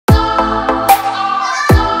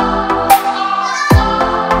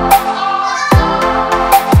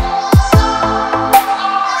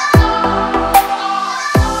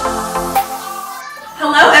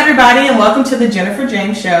welcome to the Jennifer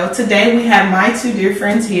James Show. Today we have my two dear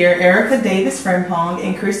friends here, Erica Davis Frimpong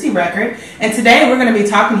and Christy Record, and today we're going to be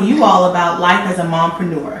talking to you all about life as a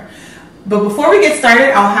mompreneur. But before we get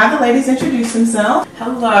started, I'll have the ladies introduce themselves.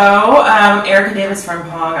 Hello, I'm Erica Davis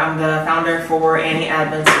Frimpong. I'm the founder for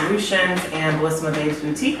Annie-Admin Solutions and Bellissima Babes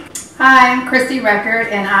Boutique. Hi, I'm Christy Record,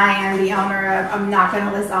 and I am the owner of, I'm not going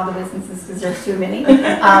to list all the businesses because there's too many,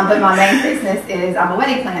 but my main business is, I'm a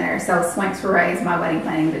wedding planner, so Swanks for Ray is my wedding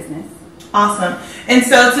planning business. Awesome. And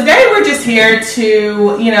so today we're just here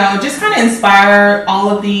to, just kind of inspire all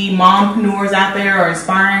of the mompreneurs out there, or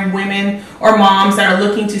inspiring women or moms that are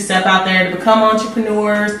looking to step out there to become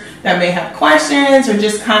entrepreneurs, that may have questions or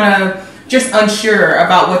just unsure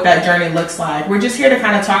about what that journey looks like. We're just here to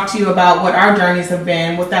kind of talk to you about what our journeys have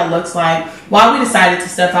been, what that looks like, why we decided to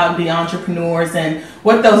step out and be entrepreneurs, and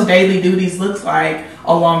what those daily duties looks like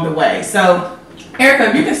along the way. So Erica,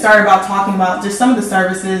 if you can start about talking about just some of the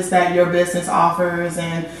services that your business offers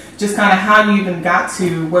and just kind of how you even got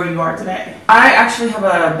to where you are today. I actually have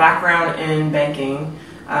a background in banking.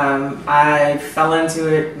 I fell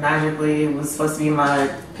into it magically. It was supposed to be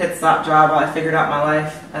my pit stop job while I figured out my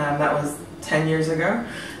life. That was 10 years ago.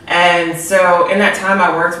 And so in that time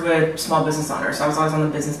I worked with small business owners. So I was always on the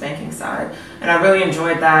business banking side. And I really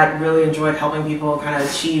enjoyed that, really enjoyed helping people kind of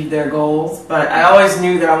achieve their goals. But I always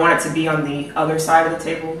knew that I wanted to be on the other side of the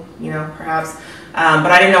table, perhaps.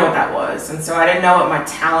 But I didn't know what that was. And so I didn't know what my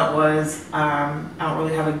talent was. I don't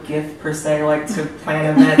really have a gift per se, like to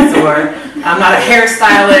plan events, or I'm not a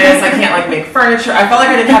hairstylist. I can't make furniture. I felt like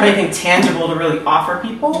I didn't have anything tangible to really offer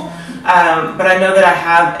people. But I know that I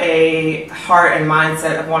have a heart and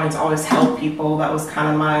mindset of wanting to always help people. That was kind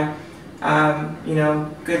of my,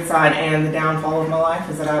 good side and the downfall of my life,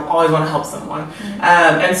 is that I always want to help someone.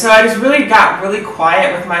 And so I just really got really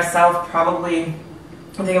quiet with myself, probably,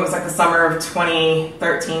 I think it was like the summer of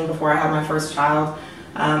 2013 before I had my first child.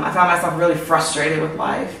 I found myself really frustrated with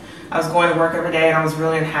life. I was going to work every day and I was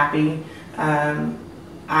really unhappy.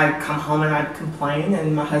 I'd come home and I'd complain,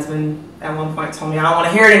 and my husband at one point told me, I don't want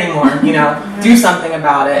to hear it anymore, do something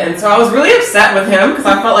about it. And so I was really upset with him, because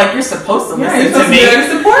I felt like you're supposed to listen to me.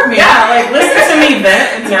 To support me. Yeah, listen to me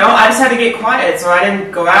vent. I just had to get quiet. So I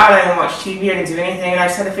didn't go out, I didn't watch TV, I didn't do anything, and I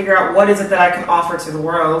just had to figure out what is it that I can offer to the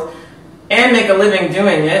world and make a living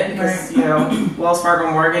doing it, because, Wells Fargo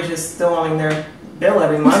Mortgage is still owing their bill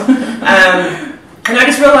every month. And I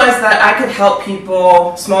just realized that I could help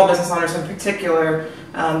people, small business owners in particular,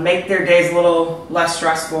 make their days a little less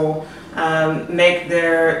stressful, make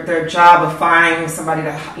their job of finding somebody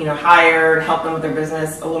to hire, help them with their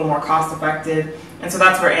business a little more cost effective. And so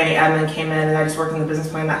that's where Annie-Admin came in, and I just worked on the business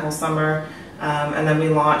plan that whole summer, and then we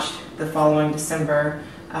launched the following December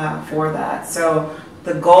for that. So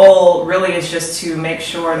the goal really is just to make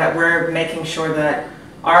sure that we're making sure that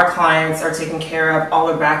our clients are taking care of all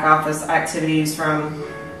their back office activities, from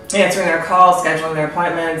answering their calls, scheduling their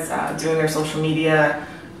appointments, doing their social media,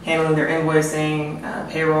 handling their invoicing,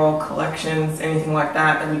 payroll, collections, anything like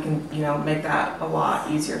that, that we can, make that a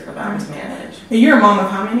lot easier for them to manage. And you're a mom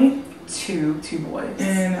of how many? Two boys.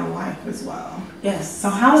 And a wife as well. Yes. So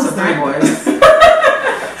how is that? 3 boys.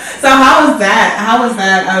 So how was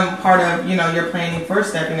that part of, your planning for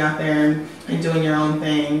stepping out there and doing your own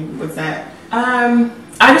thing? Was that?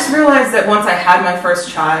 I just realized that once I had my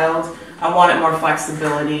first child, I wanted more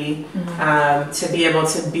flexibility, to be able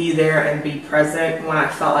to be there and be present when I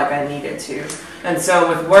felt like I needed to. And so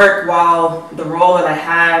with work, while the role that I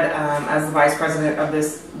had as the vice president of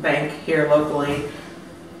this bank here locally,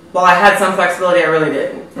 while I had some flexibility, I really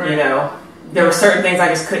didn't. Right. There were certain things I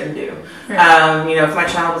just couldn't do. Right. If my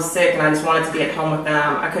child was sick and I just wanted to be at home with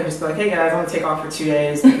them, I couldn't just be like, hey guys, I'm going to take off for 2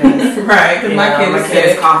 days because right, my kid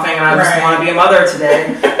is coughing and I just want to be a mother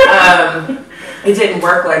today. It didn't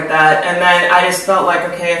work like that. And then I just felt like,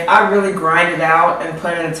 okay, if I really grind it out and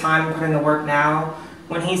put in the time and put in the work now,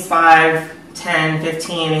 when he's 5, 10,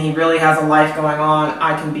 15, and he really has a life going on,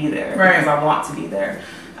 I can be there because I want to be there.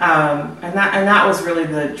 And that was really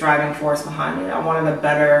the driving force behind it. I wanted a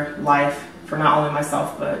better life for not only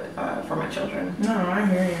myself, but for my children. No, I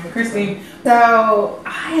hear you. Christy? So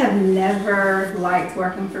I have never liked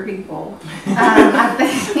working for people.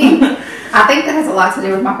 I think that has a lot to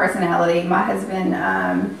do with my personality. My husband,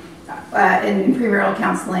 in premarital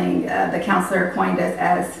counseling, the counselor coined us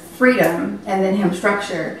as freedom and then him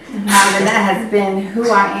structure. And that has been who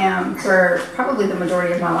I am for probably the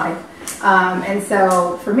majority of my life. And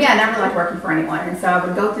so for me, I never liked working for anyone. And so I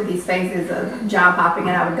would go through these phases of job hopping,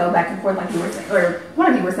 and I would go back and forth, like you were saying, or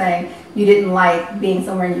one of you were saying, you didn't like being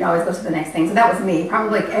somewhere and you'd always go to the next thing. So that was me.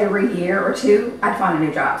 Probably like every year or two, I'd find a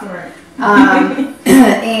new job. Right.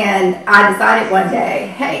 And I decided one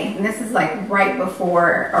day, hey, and this is like right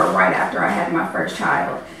before or right after I had my first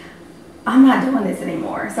child, I'm not doing this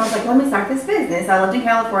anymore. So I was like, let me start this business. I lived in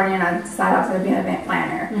California and I decided I was going to be an event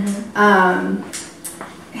planner.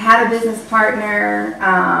 Had a business partner,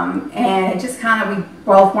 and it just kind of, we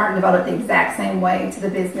both weren't devoted the exact same way to the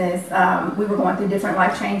business. We were going through different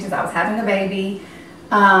life changes. I was having a baby.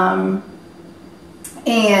 And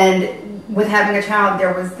with having a child,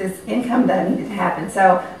 there was this income that needed to happen.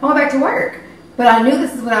 So I went back to work. But I knew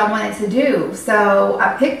this is what I wanted to do. So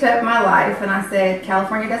I picked up my life and I said,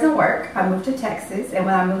 California doesn't work. I moved to Texas. And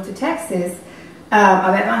when I moved to Texas, I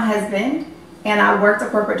met my husband. And I worked a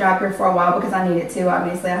corporate job here for a while because I needed to.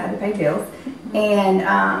 Obviously, I had to pay bills. And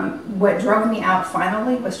what drove me out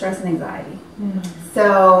finally was stress and anxiety.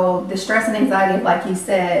 So the stress and anxiety of, like you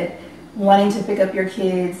said, wanting to pick up your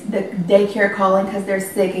kids, the daycare calling because they're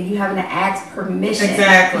sick, and you having to ask permission.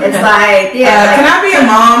 Exactly. It's like, yeah. Can I be a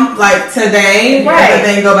mom like today, right, and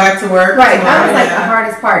then go back to work? Right. That was like the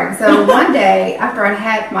hardest part. And so one day after I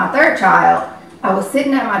had my third child, I was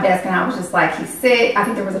sitting at my desk and I was just like, he's sick. I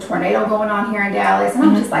think there was a tornado going on here in Dallas, and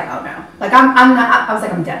I'm just like, oh no, like I'm not. I was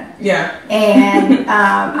like, I'm done. Yeah. And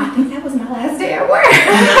I think that was my last day at work.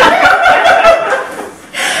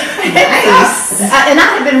 And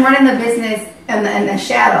I had been running the business in the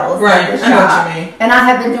shadows. Right. Of the I know shop, what you mean. and I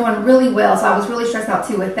have been doing really well, so I was really stressed out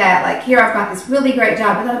too with that. Like, here I've got this really great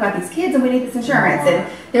job, but then I've got these kids and we need this insurance. And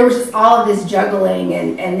there was just all of this juggling,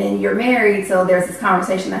 and then you're married, so there's this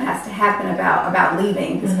conversation that has to happen about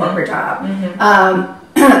leaving this corporate job.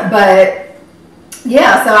 But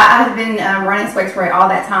yeah, so I had been running Swag Spray all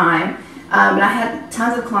that time. And I had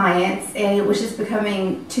tons of clients, and it was just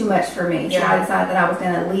becoming too much for me. So I decided that I was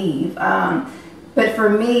going to leave. But for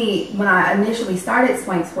me, when I initially started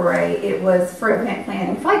Swank Spray, it was for event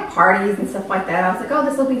planning, for like parties and stuff like that. I was like, oh,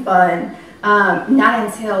 this will be fun. Not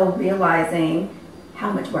until realizing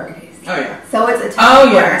how much work it is. Oh, yeah. So it's a ton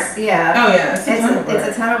of work. Yes. Yeah. Oh, yeah. It's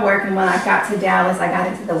a ton of work. And when I got to Dallas, I got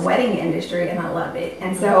into the wedding industry, and I love it.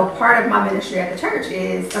 And so part of my ministry at the church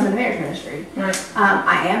is I'm in the marriage ministry. Right.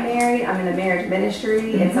 I am married. I'm in the marriage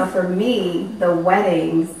ministry. And so for me, the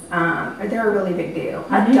weddings, they're a really big deal.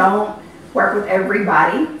 I don't work with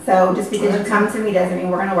everybody. So just because you come to me doesn't mean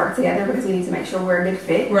we're going to work together, because we need to make sure we're a good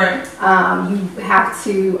fit. Right. You have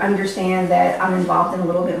to understand that I'm involved in a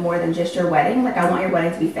little bit more than just your wedding. Like, I want your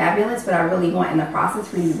wedding to be fabulous, but I really want in the process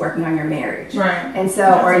for you to be working on your marriage. Right. And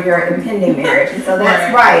so, or your impending marriage. And so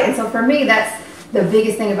that's right. And so for me, that's the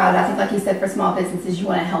biggest thing about it. I think, like you said, for small businesses, you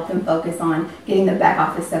want to help them focus on getting the back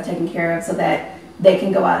office stuff taken care of so that they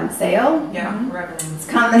can go out and sell. Yeah, revenue. It's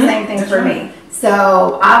kind of the same thing for me.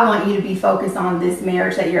 So I want you to be focused on this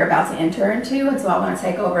marriage that you're about to enter into, and so I want to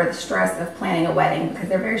take over the stress of planning a wedding, because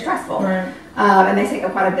they're very stressful, and they take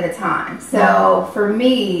up quite a bit of time. So for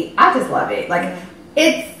me, I just love it. Like,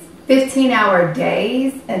 it's 15-hour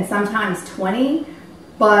days and sometimes 20.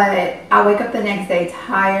 But I wake up the next day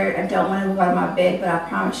tired. I don't want to move out of my bed, but I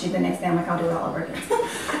promise you the next day I'm like, I'll do it all over again.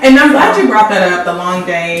 And I'm glad you brought that up, the long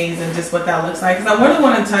days and just what that looks like. Because I really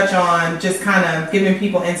want to touch on just kind of giving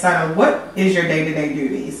people insight on what is your day-to-day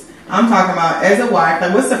duties. I'm talking about as a wife,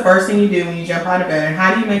 like, what's the first thing you do when you jump out of bed? And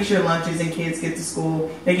how do you make sure lunches and kids get to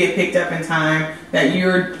school, they get picked up in time, that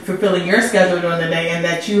you're fulfilling your schedule during the day, and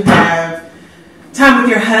that you have time with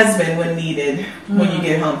your husband when needed when you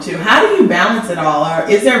get home too? How do you balance it all, or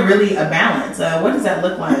is there really a balance? What does that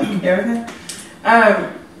look like, Erica?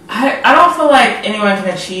 I don't feel like anyone can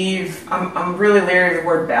achieve. I'm really leery of the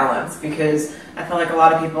word balance, because I feel like a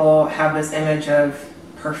lot of people have this image of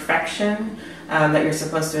perfection that you're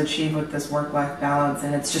supposed to achieve with this work-life balance,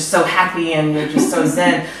 and it's just so happy and you're just so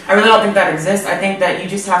zen. I really don't think that exists. I think that you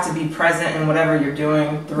just have to be present in whatever you're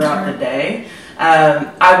doing throughout the day.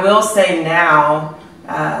 I will say now,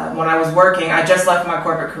 when I was working, I just left my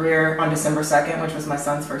corporate career on December 2nd, which was my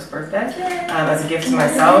son's first birthday, as a gift to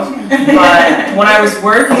myself. But when I was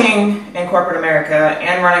working in corporate America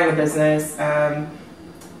and running the business,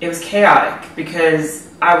 it was chaotic because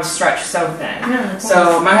I was stretched so thin. Yeah,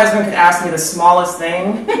 so my husband could ask me the smallest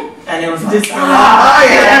thing, and it was like,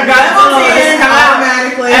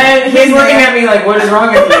 automatically. And he's looking at me like, what is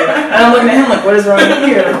wrong with you? And I'm looking at him like, what is wrong with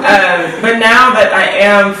you? But now that I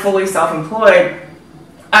am fully self-employed,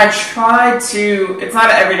 I try to, it's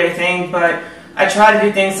not an everyday thing, but I try to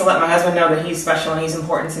do things to let my husband know that he's special and he's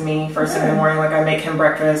important to me first thing in the morning. Like, I make him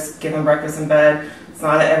breakfast, give him breakfast in bed. It's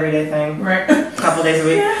not an everyday thing. Right. A couple days a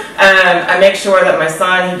week. I make sure that my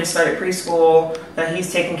son, he just started preschool, that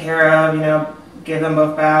he's taken care of, you know, give them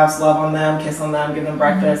both baths, love on them, kiss on them, give them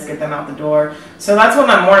breakfast, get them out the door. So that's what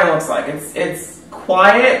my morning looks like. It's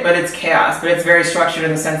quiet, but it's chaos. But it's very structured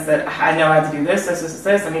in the sense that I know I have to do this.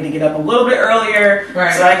 I need to get up a little bit earlier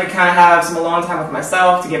so I can kind of have some alone time with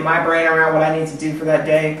myself to get my brain around what I need to do for that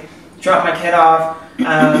day. Drop my kid off,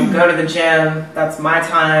 go to the gym. That's my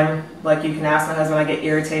time. Like, you can ask my husband, I get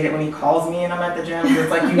irritated when he calls me and I'm at the gym. It's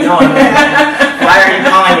like, you know I'm at the gym. Why are you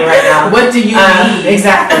calling me right now? What do you need?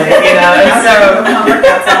 Exactly. You know, and so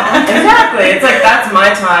exactly. It's like, that's my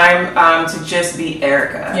time to just be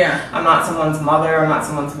Erica. Yeah. I'm not someone's mother. I'm not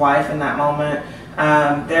someone's wife in that moment.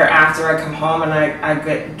 Thereafter, I come home and I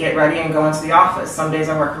get ready and go into the office. Some days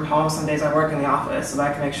I work from home, some days I work in the office, so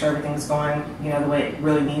that I can make sure everything's going, the way it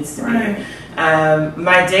really needs to be.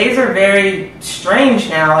 My days are very strange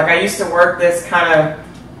now. Like, I used to work this kind of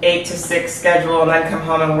 8 to 6 schedule and then come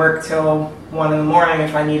home and work till 1 in the morning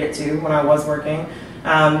if I needed to when I was working.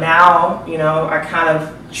 Now, I kind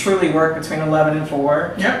of truly work between 11 and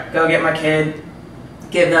 4. Yep. Go get my kid,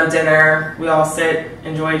 give them dinner, we all sit,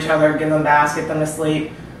 enjoy each other, give them baths, get them to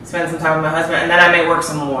sleep, spend some time with my husband, and then I may work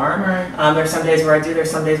some more. There's some days where I do,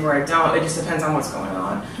 there's some days where I don't. It just depends on what's going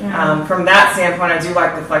on. From that standpoint, I do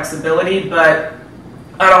like the flexibility, but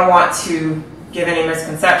I don't want to give any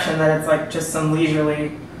misconception that it's like just some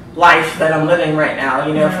leisurely life that I'm living right now.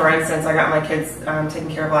 For instance, I got my kids taken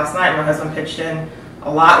care of last night. My husband pitched in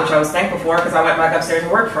a lot, which I was thankful for, because I went back upstairs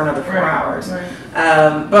and worked for another 4 hours.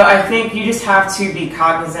 But I think you just have to be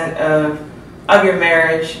cognizant of your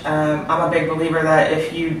marriage. I'm a big believer that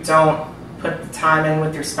if you don't put the time in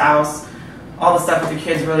with your spouse, all the stuff with your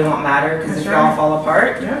kids really won't matter, because if you all fall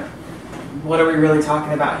apart, what are we really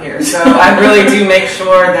talking about here? So I really do make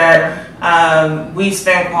sure that we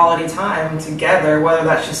spend quality time together, whether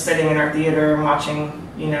that's just sitting in our theater and watching,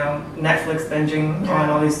 Netflix binging on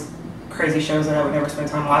all these crazy shows that I would never spend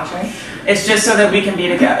time watching. It's just so that we can be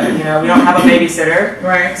together. We don't have a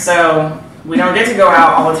babysitter, so we don't get to go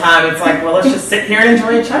out all the time. It's like, well, let's just sit here and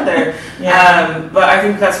enjoy each other. But I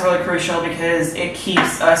think that's really crucial, because it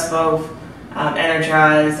keeps us both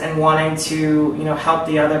energized and wanting to help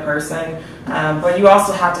the other person. But you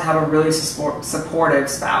also have to have a really supportive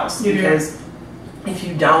spouse, because if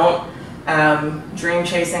you don't, dream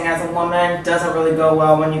chasing as a woman doesn't really go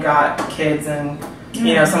well when you got kids and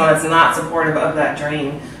someone that's not supportive of that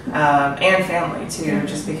dream, and family too,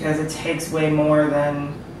 just because it takes way more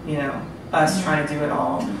than us trying to do it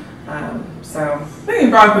all. So I think you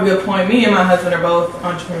brought up a good point. Me and my husband are both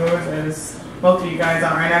entrepreneurs, as both of you guys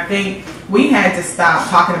are, and I think we had to stop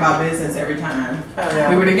talking about business every time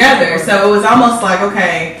we were together. So it was almost like,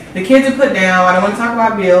 okay, the kids are put down. I don't want to talk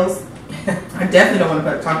about bills. I definitely don't want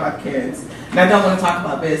to talk about kids. And I don't want to talk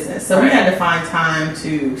about business. So we had to find time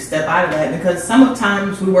to step out of that, because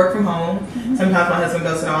sometimes we work from home. Sometimes my husband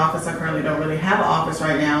goes to the office. I currently don't really have an office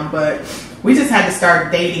right now, but we just had to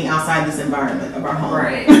start dating outside this environment of our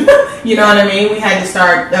home. You know what I mean? We had to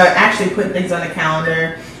start actually putting things on the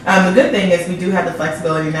calendar. The good thing is we do have the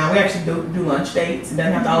flexibility now. We actually do lunch dates. It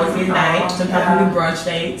doesn't have to always be at night. Sometimes we do brunch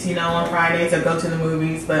dates, on Fridays, or go to the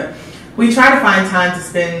movies, but we try to find time to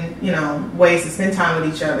spend, ways to spend time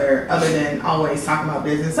with each other other than always talking about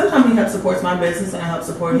business. Sometimes he helps support my business and I help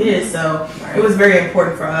support his. So it was very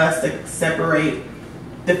important for us to separate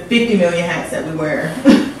the 50 million hats that we wear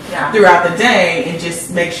throughout the day and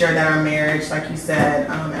just make sure that our marriage, like you said,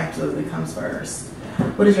 absolutely comes first.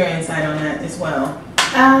 What is your insight on that as well?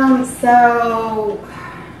 So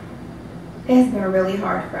it's been really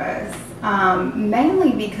hard for us,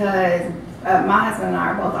 mainly because my husband and I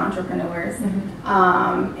are both entrepreneurs,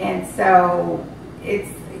 and so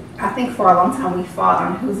I think for a long time we fought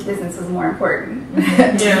on whose business was more important.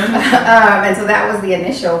 And so that was the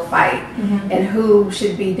initial fight, and who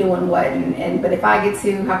should be doing what, but if I get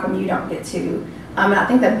to, how come you don't get to? And I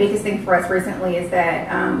think the biggest thing for us recently is that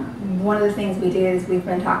one of the things we did is we've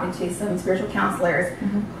been talking to some spiritual counselors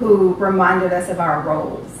who reminded us of our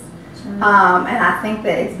roles. And I think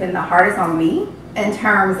that it's been the hardest on me in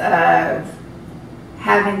terms of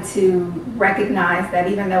having to recognize that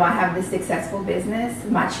even though I have this successful business,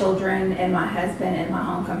 my children and my husband and my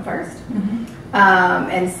home come first.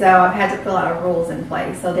 And so I've had to fill out rules in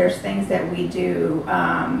place. So there's things that we do,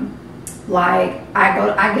 like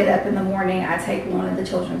I get up in the morning, I take one of the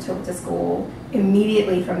children to school.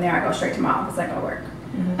 Immediately from there, I go straight to my office, I go to work.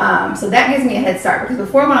 So that gives me a head start, because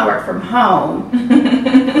before, when I worked from home,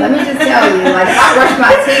 let me just tell you, like, if I brushed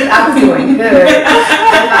my teeth, I was doing good.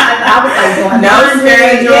 I was like doing no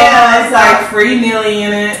laundry. Yeah, it's like free Neely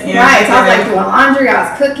in it. Right. So I was like doing laundry, I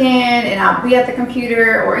was cooking, and I'll be at the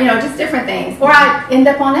computer, or, you know, just different things. Or I end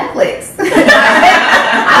up on Netflix.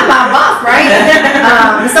 I'm my boss,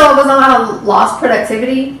 right? So it was a lot of lost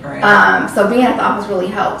productivity. Right. So being at the office really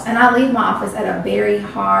helps. And I leave my office at a very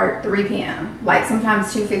hard 3 p.m. Like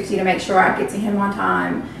sometimes 2:50 to make sure I get to him on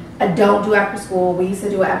time. I don't do after school. We used to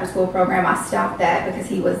do an after school program. I stopped that because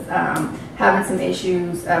he was having some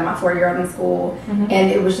issues, my 4-year-old in school.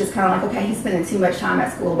 And it was just kind of like, okay, he's spending too much time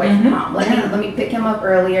at school away from home. Let me pick him up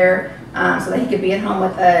earlier so that he could be at home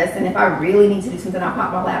with us. And if I really need to do something, I'll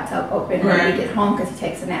pop my laptop open when we get home, because he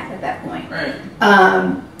takes a nap at that point.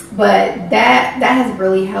 But that has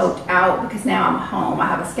really helped out, because now I'm home. I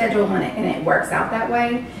have a schedule and it works out that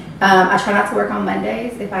way. I try not to work on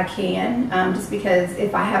Mondays if I can, just because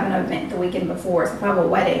if I have an event the weekend before, so if I have a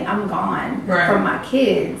wedding, I'm gone from my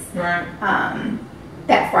kids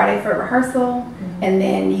that Friday for rehearsal, and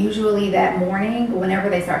then usually that morning whenever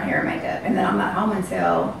they start hair and makeup, and then I'm not home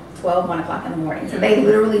until 12, 1 o'clock in the morning. So they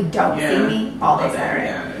literally don't see me all day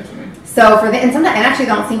Saturday. So for and sometimes, and actually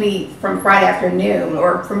don't see me from Friday afternoon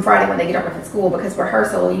or from Friday when they get up at school, because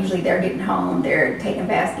rehearsal, usually they're getting home, they're taking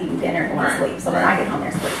baths, eating dinner, going to sleep. So when I get home, they're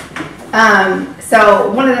asleep.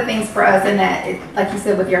 So one of the things for us, in that, like you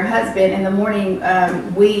said, with your husband, in the morning,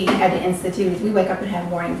 we had to institute, we wake up and have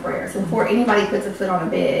morning prayer. So before anybody puts a foot on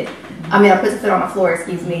a bed, puts a foot on the floor,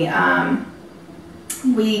 excuse me,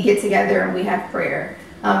 we get together and we have prayer.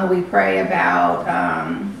 We pray about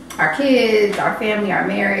our kids, our family, our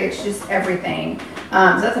marriage, just everything.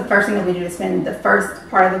 So that's the first thing that we do, to spend the first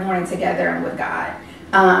part of the morning together and with God.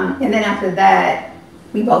 And then after that,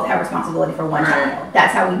 we both have responsibility for one child.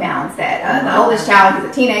 That's how we balance that. The oldest child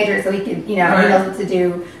is a teenager, so he can, he knows what to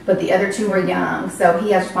do. But the other two are young, so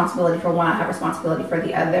he has responsibility for one. I have responsibility for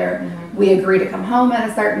the other. We agree to come home at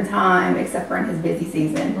a certain time, except for in his busy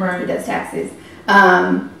season. He does taxes.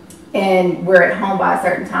 And we're at home by a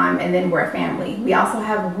certain time, and then we're a family. We also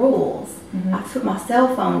have rules. I put my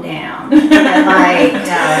cell phone down at like, I think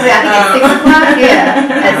at 6 o'clock.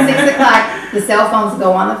 At 6 o'clock, the cell phones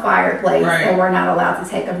go on the fireplace, and we're not allowed to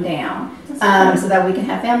take them down. So that we can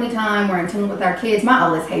have family time. We're in tune with our kids. My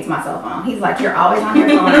oldest hates my cell phone. He's like, "You're always on your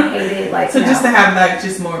phone." I hate it. Like, so just to have like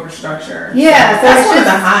just more of a structure. Yeah, so that's one of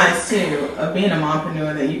the highs too of being a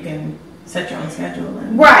mompreneur, that you can set your own schedule.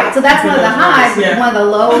 Right. So that's one of the highs. One of the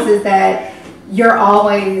lows is that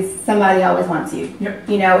somebody always wants you.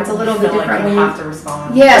 It's a little bit different when you have to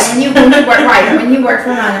respond. Yeah, when you work when you work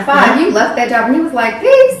from 9 to 5, you left that job and you was like,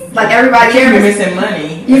 peace. Like everybody here is missing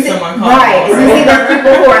money. Someone calls. Right. And you see those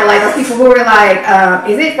people who are like,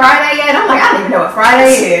 is it Friday yet? I'm like, I don't even know what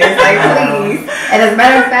Friday is. Like, please. And as a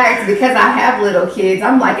matter of fact, because I have little kids,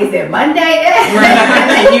 I'm like, is it Monday yet?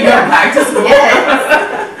 And you go back to school.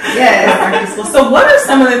 Yes. So what are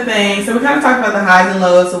some of the things, so we kind of talked about the highs and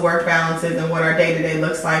lows of work balances and what our day-to-day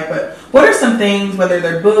looks like, but what are some things, whether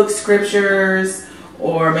they're books, scriptures,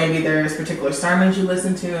 or maybe there's particular sermons you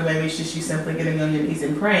listen to, and maybe it's just you simply getting on your knees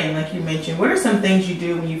and praying, like you mentioned. What are some things you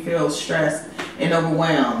do when you feel stressed and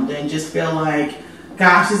overwhelmed and just feel like,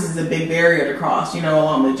 gosh, this is a big barrier to cross,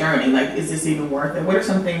 along the journey. Like, is this even worth it? What are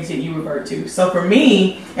some things that you revert to? So for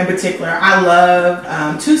me, in particular, I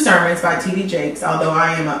love 2 sermons by T.D. Jakes, although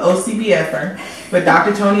I am an OCBFer, but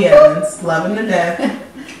Dr. Tony Evans, love him to death.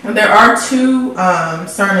 And there are 2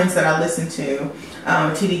 sermons that I listen to,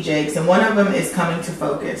 T.D. Jakes, and one of them is Coming to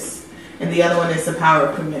Focus, and the other one is The Power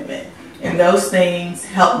of Commitment. And those things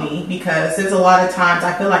help me, because there's a lot of times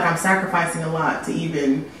I feel like I'm sacrificing a lot to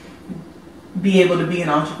even be able to be an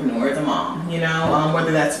entrepreneur as a mom,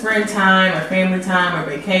 whether that's friend time or family time or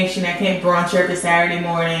vacation. I can't brunch every Saturday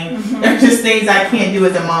morning. There's just things I can't do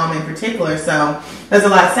as a mom in particular. So there's a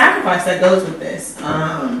lot of sacrifice that goes with this.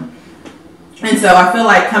 And so I feel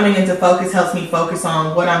like coming into focus helps me focus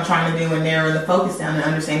on what I'm trying to do and narrow the focus down and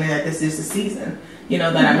understanding that this is the season,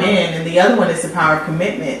 that I'm in. And the other one is The Power of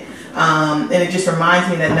Commitment. And it just reminds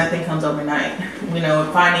me that nothing comes overnight.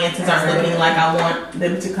 If finances aren't looking like I want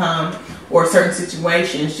them to come, or certain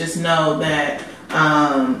situations, just know that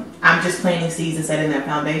I'm just planting seeds and setting that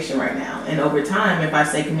foundation right now. And over time, if I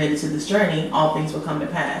stay committed to this journey, all things will come to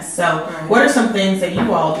pass. So what are some things that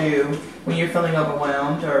you all do when you're feeling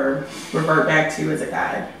overwhelmed or revert back to as a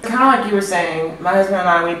guide? Kind of like you were saying, my husband and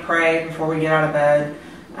I, we pray before we get out of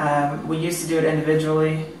bed. We used to do it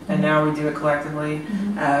individually, and now we do it collectively.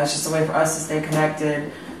 It's just a way for us to stay connected.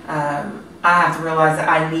 I have to realize that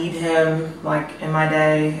I need him, like, in my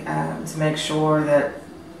day, to make sure that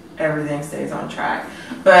everything stays on track.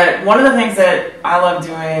 But one of the things that I love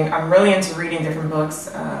doing, I'm really into reading different books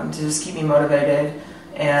to just keep me motivated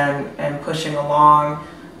and pushing along.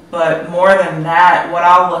 But more than that, what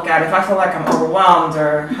I'll look at, if I feel like I'm overwhelmed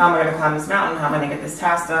or how am I going to climb this mountain, how am I going to get this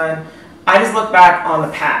task done, I just look back on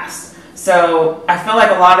the past. So I feel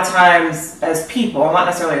like a lot of times as people, not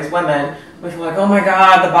necessarily as women, we feel like, oh my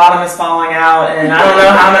God, the bottom is falling out and I don't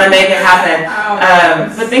know how I'm going to make it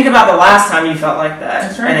happen. But think about the last time you felt like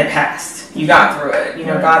that and it passed. You got through it. You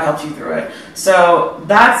know, God helped you through it. So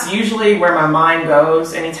that's usually where my mind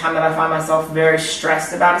goes anytime that I find myself very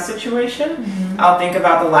stressed about a situation. I'll think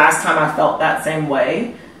about the last time I felt that same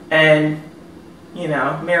way and, you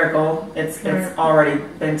know, miracle, it's already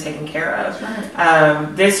been taken care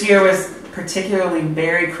of. This year was particularly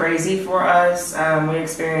very crazy for us. We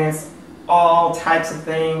experienced all types of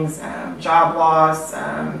things, job loss,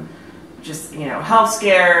 just, you know, health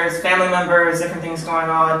scares, family members, different things going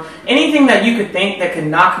on. Anything that you could think that could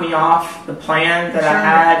knock me off the plan that I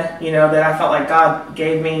had, you know, that I felt like God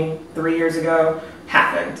gave me 3 years ago,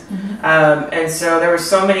 happened. And so there were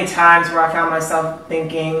so many times where I found myself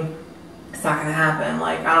thinking, it's not going to happen.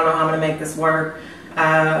 Like, I don't know how I'm going to make this work. You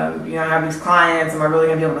know, I have these clients. Am I really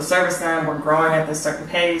going to be able to service them? We're growing at this certain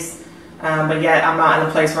pace. But yet I'm not in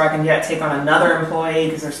a place where I can yet take on another employee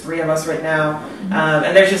because there's 3 of us right now.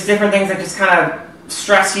 And there's just different things that just kind of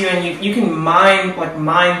stress you and you can mind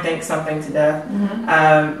think something to death.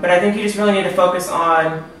 But I think you just really need to focus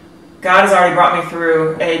on God has already brought me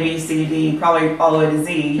through A, B, C, D, probably all the way to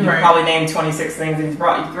Z. You probably named 26 things that he's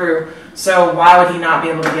brought you through. So why would he not be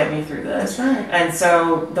able to get me through this? And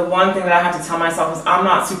so the one thing that I have to tell myself is I'm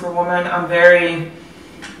not Superwoman.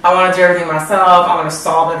 I want to do everything myself. I want to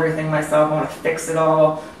solve everything myself. I want to fix it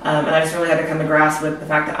all. And I just really had to come to grasp with the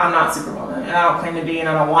fact that I'm not Superwoman. And I don't claim to be, and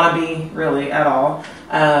I don't want to be really at all.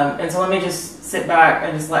 And so let me just sit back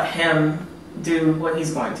and just let him do what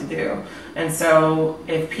he's going to do. And so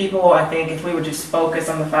if people, I think, if we would just focus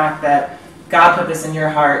on the fact that God put this in your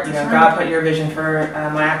heart, you know, God put your vision for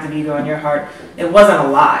my active ego in your heart, it wasn't a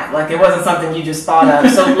lie. Like, it wasn't something you just thought of.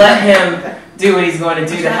 So let him do what he's going to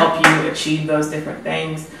do to help you achieve those different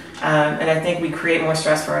things. And I think we create more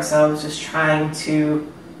stress for ourselves just trying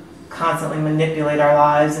to constantly manipulate our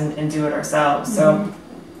lives and do it ourselves. So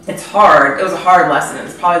it's hard. It was a hard lesson.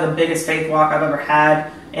 It's probably the biggest faith walk I've ever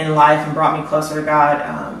had in life and brought me closer to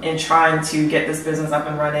God in trying to get this business up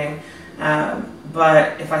and running.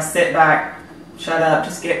 But if I sit back, shut up,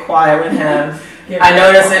 just get quiet with him, I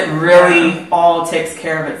notice it really all takes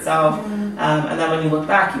care of itself. And then when you look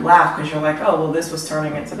back, you laugh because you're like, oh, well, this was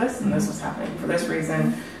turning into this and this was happening for this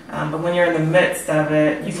reason. But when you're in the midst of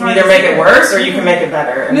it, you can either make it worse or you can make it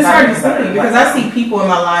better. And it's hard to see because I see people in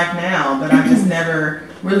my life now that I just never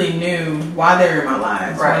really knew why they're in my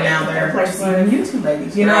lives. Right. Now they're just even YouTube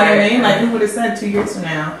ladies. You know what I mean? Like, who would have said 2 years from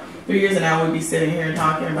now, 3 years from now, we'd be sitting here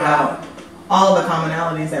talking about all the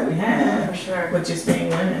commonalities that we have with just being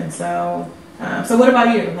women. So, so what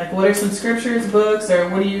about you? Like, what are some scriptures, books, or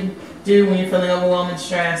what do you do when you're feeling overwhelmed and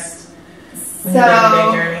stressed? When you're on a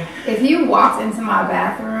big journey? If you walked into my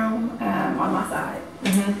bathroom on my side,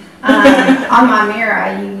 on my mirror, I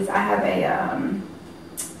have a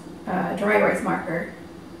dry erase marker,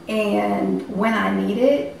 and when I need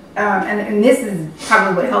it, and this is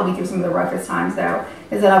probably what helped me through some of the roughest times, though,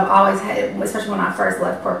 is that I've always had, especially when I first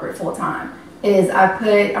left corporate full time, is I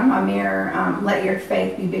put on my mirror, let your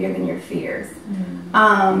faith be bigger than your fears.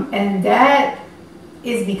 And that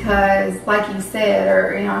is because, like you said,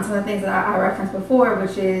 or, you know, some of the things that I referenced before,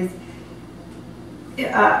 which is,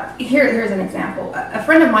 here's an example. A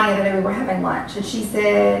friend of mine the other day, we were having lunch, and she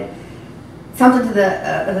said something to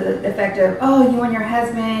the effect of, oh, you and your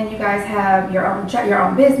husband, you guys have your own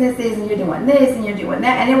businesses, and you're doing this and you're doing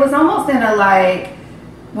that. And it was almost in a like,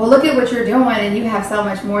 well, look at what you're doing, and you have so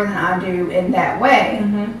much more than I do in that way.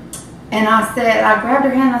 And I grabbed her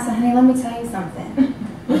hand and I said, honey, let me tell you something.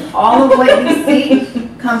 With all of what you see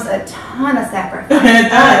comes a ton of sacrifice. It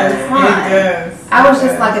does. I was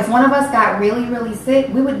just like, if one of us got really, really sick,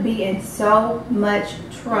 we would be in so much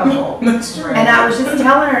trouble. That's true. And I was just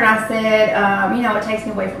telling her, and I said, you know, it takes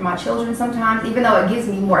me away from my children sometimes, even though it gives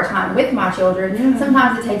me more time with my children.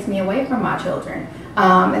 Sometimes it takes me away from my children.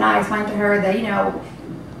 And I explained to her that, you know,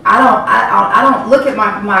 I don't look at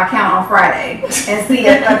my account on Friday and see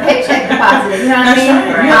a paycheck deposited. You know what I mean?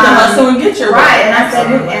 You have to hustle and get your right. And I said,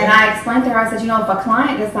 and I explained to her, I said, you know, if a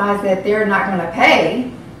client decides that they're not going to pay,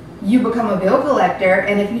 you become a bill collector,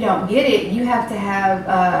 and if you don't get it, you have to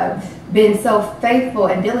have been so faithful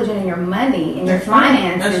and diligent in your money and your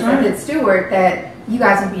finances, a good steward, that you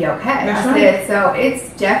guys will be okay. That's I right. said, so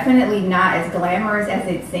it's definitely not as glamorous as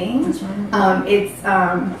it seems. That's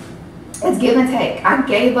right. It's give and take. I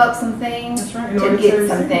gave up some things That's right. In to order get to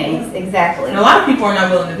some receive things. it. Exactly. And a lot of people are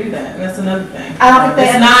not willing to do that, and that's another thing. I don't think they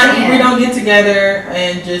It's not. understand. We don't get together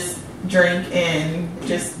and just drink and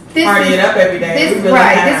just This party is- it up every day. This, We really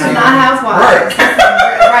right. have This to is not housewives. work.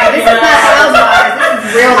 Right. This is not housewives. This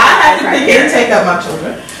is real I life. have to right pick here. and take up my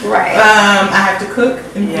children. Right. I have to cook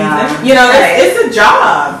and feed Yeah. them. You know, Right. it's a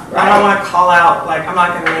job. I don't want to call out, like, I'm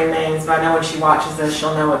not going to name names, but I know when she watches this,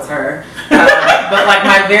 she'll know it's her. But, like,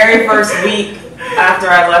 my very first week after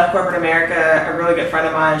I left corporate America, a really good friend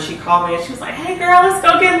of mine, she called me and she was like, hey, girl, let's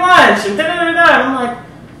go get lunch. And da-da-da-da. And I'm like,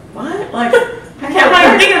 what? Like, I'm not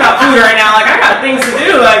even thinking about food right now. Like, I got things to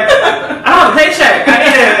do. Like, I don't have a paycheck. I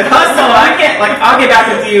need to hustle. I can't, like, I'll get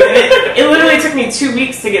back with you. And it literally took me 2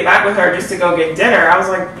 weeks to get back with her just to go get dinner. I was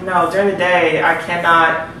like, no, during the day, I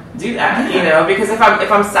cannot do that, you know, because if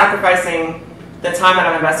I'm sacrificing the time that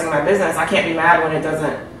I'm investing in my business, I can't be mad when it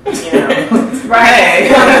doesn't, you know, Right.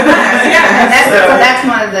 Yeah. So that's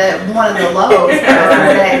one of the lows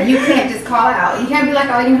that you can't just call out. You can't be like,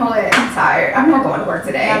 oh, you know what, I'm tired. I'm not going to work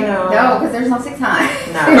today. I know. No, because there's no sick time.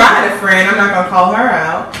 No. I had a friend. I'm not gonna call her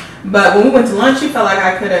out, but when we went to lunch, she felt like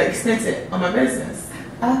I could have expensed it on my business.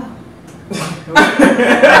 Oh.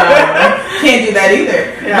 Can't do that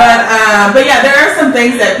either. Yeah. But yeah, there are some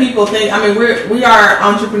things that people think. I mean, we are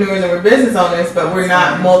entrepreneurs and we're business owners, but we're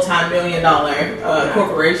not multi-million-dollar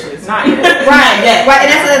corporations. Not yet. Right, yet. right, and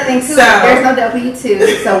that's the other thing too. So- There's no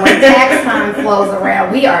W-2, so when tax time flows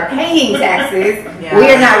around, we are paying taxes. Yeah. We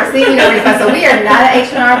are not receiving a refund, so we are not at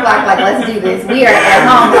H&R Block like, let's do this. We are at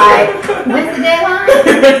home like, when's the deadline?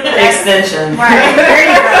 Extension. Right, there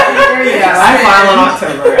you go. There you go. I file in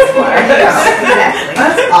October. That's why. There you go. Exactly.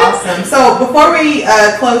 That's awesome. So before we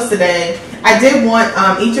close today, I did want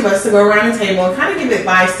each of us to go around the table and kind of give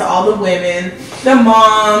advice to all the women, the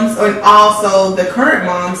moms, and also the current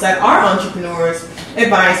moms that are entrepreneurs.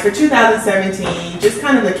 Advice for 2017, just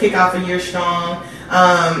kind of the kick off a year strong.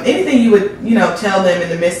 Anything you would, tell them in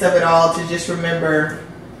the midst of it all to just remember,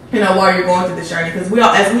 while you're going through this journey, because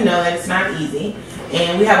as we know, that it's not easy.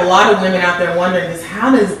 And we have a lot of women out there wondering this: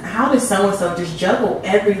 how does so-and-so just juggle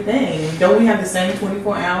everything? Don't we have the same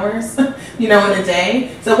 24 hours, in a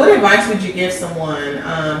day? So what advice would you give someone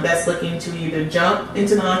that's looking to either jump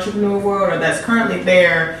into the entrepreneur world or that's currently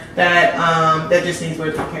there that just needs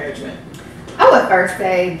words of encouragement? I would first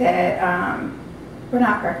say that we're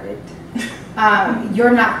not perfect.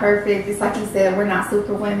 You're not perfect. It's like you said, we're not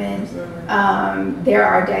super women. There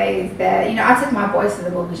are days that, I took my boys to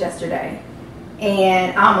the movies yesterday.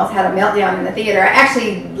 And I almost had a meltdown in the theater.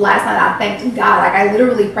 Actually, last night I thanked God. Like, I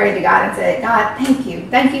literally prayed to God and said, God, thank you.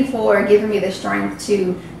 Thank you for giving me the strength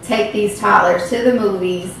to take these toddlers to the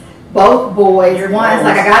movies. Both boys. One's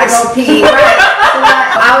like, I gotta go pee. Right?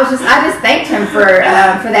 So I just thanked him for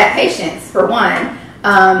that patience, for one.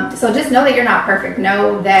 So just know that you're not perfect.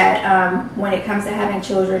 Know that when it comes to having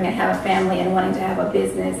children and have a family and wanting to have a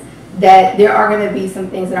business, that there are going to be some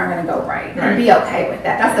things that aren't going to go right. And be okay with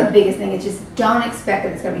that. That's the biggest thing. Is just don't expect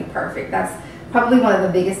that it's going to be perfect. That's probably one of the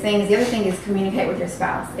biggest things. The other thing is communicate with your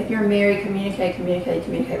spouse. If you're married, communicate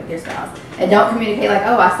with your spouse. And don't communicate like,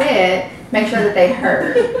 oh, I said, make sure that they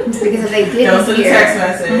heard. Because if they didn't Don't send a text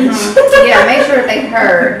message. Yeah, make sure that they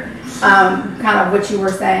heard kind of what you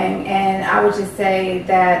were saying. And I would just say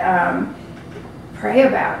that pray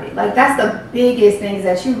about it. Like, that's the biggest thing, is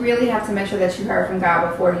that you really have to make sure that you heard from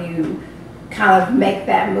God before you kind of make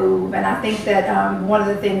that move. And I think that one of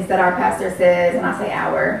the things that our pastor says, and I say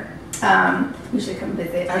our, you should come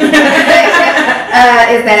visit, is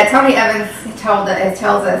that Tony Evans tells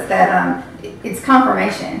us that it's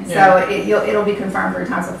confirmation. Yeah. So it'll be confirmed 3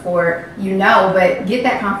 times before but get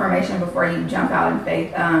that confirmation before you jump out in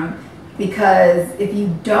faith. Because if you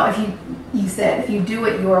do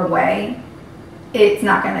it your way, it's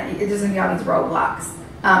not gonna. There's gonna be all these roadblocks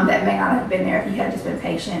that may not have been there if you had just been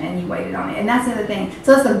patient and you waited on it. And that's the other thing.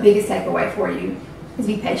 So that's the biggest takeaway for you, is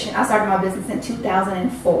be patient. I started my business in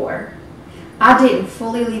 2004. I didn't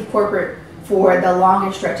fully leave corporate for the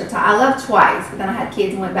longest stretch of time. I left twice, but then I had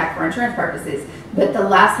kids and went back for insurance purposes. But the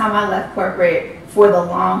last time I left corporate for the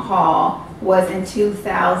long haul was in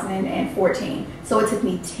 2014. So it took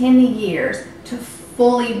me 10 years to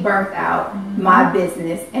fully birth out my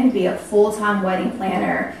business and be a full-time wedding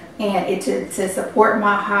planner, and it to support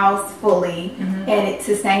my house fully, and it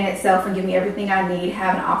sustain itself and give me everything I need,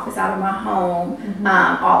 have an office out of my home,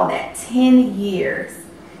 all of that. 10 years.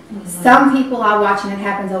 Some people are watching it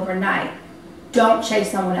happens overnight. don't chase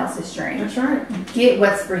someone else's dream. That's right. Get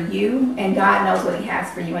what's for you, and God knows what He has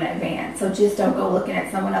for you in advance. So just don't go looking at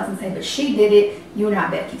someone else and say, but she did it, you're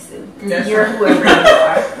not Becky Sue. That's You're right. whoever you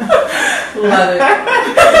are. Love it.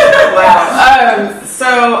 Wow.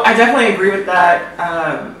 So I definitely agree with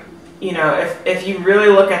that. You know, if you really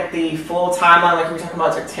look at the full timeline, like we were talking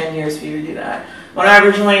about, it took 10 years for you to do that. When I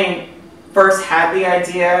originally first had the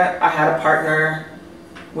idea, I had a partner.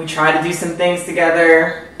 We tried to do some things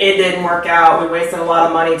together. It didn't work out. We wasted a lot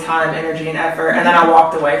of money, time, energy, and effort. And then I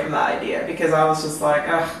walked away from the idea because I was just like,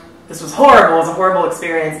 ugh, this was horrible. It was a horrible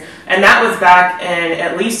experience. And that was back in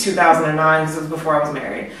at least 2009, because it was before I was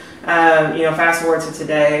married. You know, fast forward to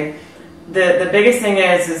today. The biggest thing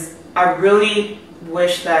is I really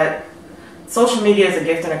wish that social media is a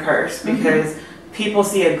gift and a curse, because people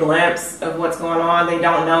see a glimpse of what's going on. They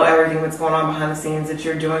don't know everything that's going on behind the scenes that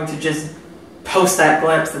you're doing to just post that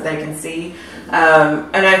glimpse that they can see.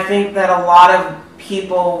 And I think that a lot of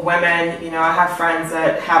people, women, you know, I have friends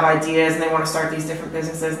that have ideas and they want to start these different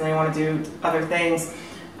businesses and they want to do other things.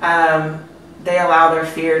 They allow their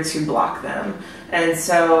fear to block them. And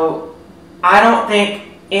so I don't think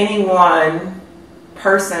any one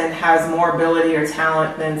person has more ability or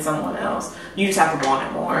talent than someone else. You just have to want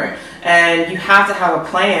it more. Right. And you have to have a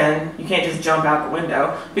plan. You can't just jump out the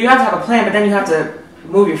window. But you have to have a plan, but then you have to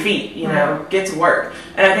move your feet, you know, get to work.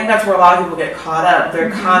 And I think that's where a lot of people get caught up. They're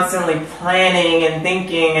constantly planning and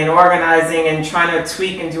thinking and organizing and trying to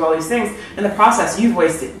tweak and do all these things. In the process, you've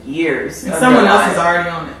wasted years. And someone else is already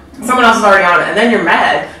on it. Someone else is already on it. And then you're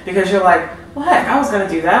mad because you're like, well, heck, I was going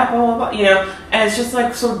to do that, blah, blah, blah, you know. And it's just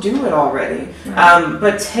like, so do it already.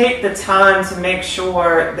 But take the time to make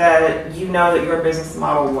sure that you know that your business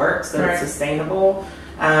model works, that it's sustainable.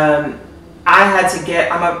 I had to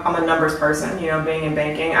get, I'm a numbers person, you know, being in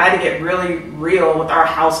banking. I had to get really real with our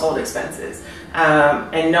household expenses.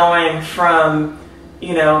 And knowing from,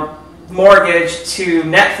 you know, mortgage to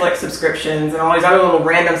Netflix subscriptions and all these other little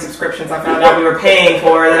random subscriptions I found out we were paying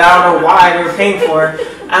for that I don't know why we were paying for.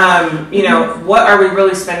 You know, what are we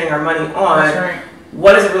really spending our money on? That's right.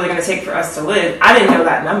 What is it really going to take for us to live? I didn't know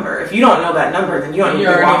that number. If you don't know that number, then you don't need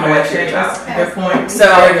to walk away from your job. Good point. So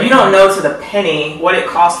if you don't know to the penny what it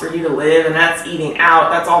costs for you to live, and that's eating out,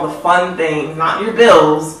 that's all the fun things, not your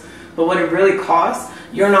bills, but what it really costs,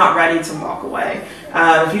 you're not ready to walk away.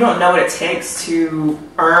 If you don't know what it takes to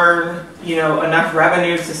earn, you know, enough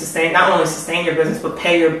revenues to sustain, not only sustain your business, but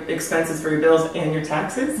pay your expenses for your bills and your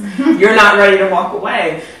taxes, you're not ready to walk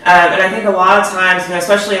away. And I think a lot of times, you know,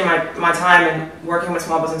 especially in my time in working with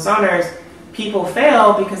small business owners, people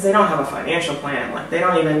fail because they don't have a financial plan. Like, they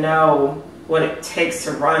don't even know what it takes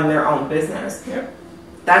to run their own business. Yep.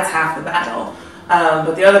 That's half the battle.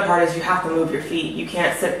 But the other part is you have to move your feet. You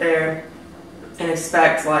can't sit there and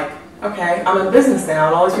expect, like, okay, I'm in business now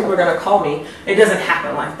and all these people are going to call me. It doesn't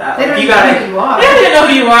happen like that. They Like, don't you even gotta, know who you are. Yeah, they don't know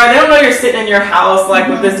who you are. They don't know you're sitting in your house like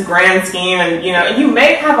with this grand scheme, and you know, and you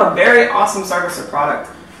may have a very awesome service or product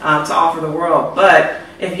to offer the world, but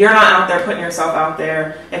if you're not out there putting yourself out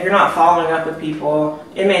there, if you're not following up with people,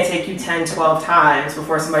 it may take you 10, 12 times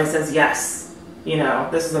before somebody says, yes, you know,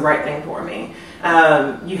 this is the right thing for me.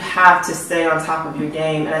 You have to stay on top of your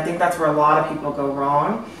game, and I think that's where a lot of people go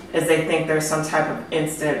wrong, is they think there's some type of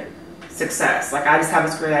instant success. Like, I just have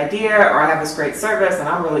this great idea, or I have this great service and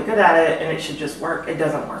I'm really good at it and it should just work. It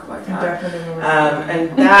doesn't work like that.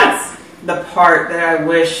 And that's the part that I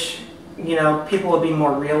wish, you know, people would be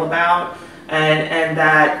more real about, and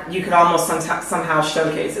that you could almost somehow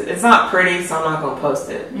showcase it. It's not pretty, so I'm not going to post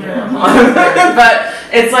it, you know? But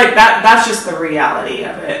it's like that's just the reality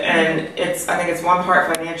of it. And I think it's one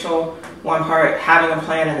part financial, one part having a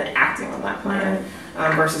plan and then acting on that plan.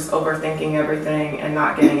 Versus overthinking everything and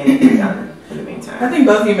not getting anything done in the meantime. I think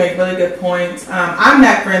both of you make really good points. I'm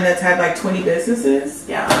that friend that's had like 20 businesses.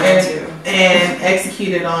 Yeah, and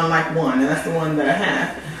executed on like one, and that's the one that I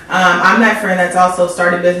have. I'm that friend that's also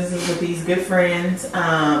started businesses with these good friends.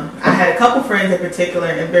 I had a couple friends in particular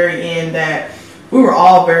at the very end that we were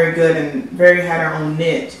all very good and had our own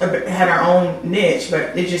niche,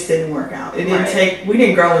 but it just didn't work out. It didn't we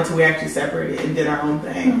didn't grow until we actually separated and did our own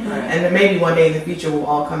thing. And then maybe one day in the future we'll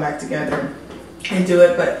all come back together and do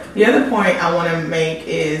it. But the other point I want to make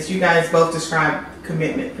is you guys both described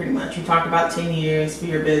commitment pretty much. You talked about 10 years for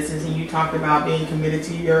your business, and you talked about being committed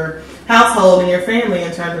to your household and your family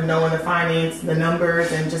in terms of knowing the finance, the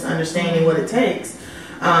numbers, and just understanding what it takes.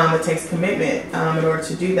 It takes commitment in order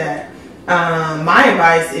to do that. My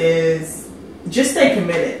advice is just stay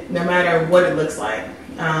committed no matter what it looks like.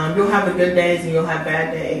 You'll have the good days and you'll have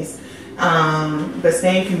bad days, but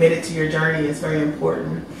staying committed to your journey is very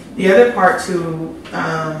important. the other part to,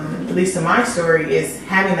 at least in my story, is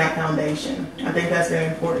having that foundation. I think that's very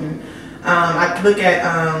important. I look at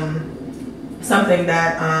something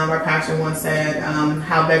that our pastor once said,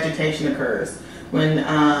 how vegetation occurs. When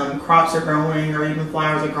crops are growing or even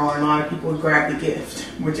flowers are growing, a lot of people grab the gift,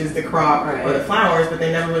 which is the crop or the flowers, but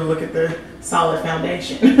they never really look at the solid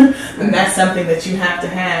foundation. And that's something that you have to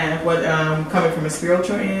have, what, coming from a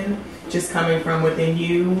spiritual end, just coming from within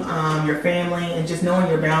you, your family, and just knowing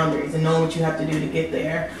your boundaries and knowing what you have to do to get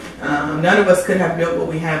there. None of us could have built what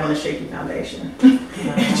we have on a shaky foundation.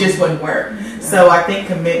 It just wouldn't work. So I think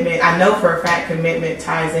commitment, I know for a fact commitment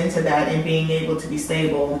ties into that, and being able to be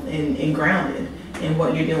stable and grounded in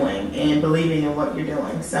what you're doing and believing in what you're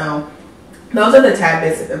doing. So those are the tad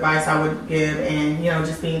bits of advice I would give, and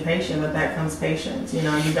just being patient. With that comes patience.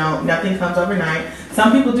 Nothing comes overnight.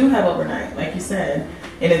 Some people do have overnight, like you said,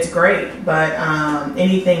 and it's great, but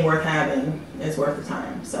anything worth having is worth the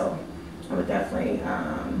time. So I would definitely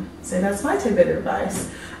say that's my tidbit of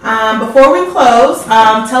advice. Before we close,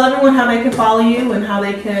 tell everyone how they can follow you and how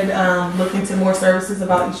they could look into more services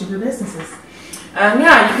about each of your businesses.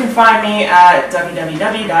 Yeah, you can find me at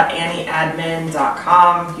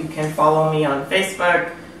www.annieadmin.com. You can follow me on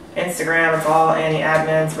Facebook, Instagram. It's all Annie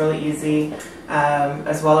Admin. It's really easy.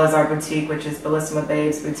 As well as our boutique, which is Bellissima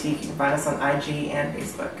Babes Boutique. You can find us on IG and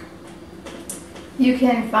Facebook. You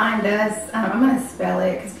can find us, I'm going to spell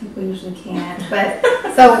it because people usually can't, but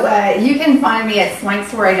so you can find me at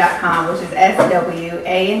swanksoiree.com, which is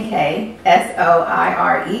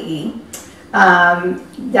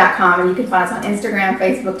SWANKSOIREE.com, and you can find us on Instagram,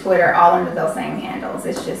 Facebook, Twitter, all under those same handles.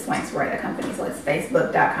 It's just Swanksoiree, the company, so it's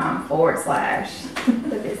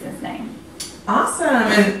facebook.com/the business name. Awesome.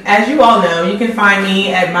 And as you all know, you can find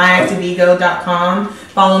me at myactiveego.com.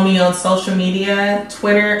 Follow me on social media,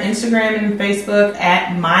 Twitter, Instagram, and Facebook at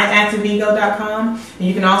myactiveego.com. And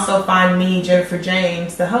you can also find me, Jennifer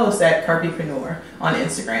James, the host, at entreprenuer on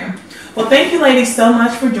Instagram. Well, thank you ladies so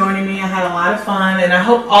much for joining me. I had a lot of fun, and I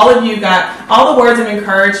hope all of you got all the words of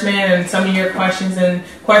encouragement and some of your questions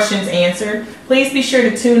answered. Please be sure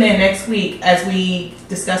to tune in next week as we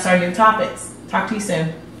discuss our new topics. Talk to you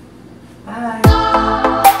soon. Bye.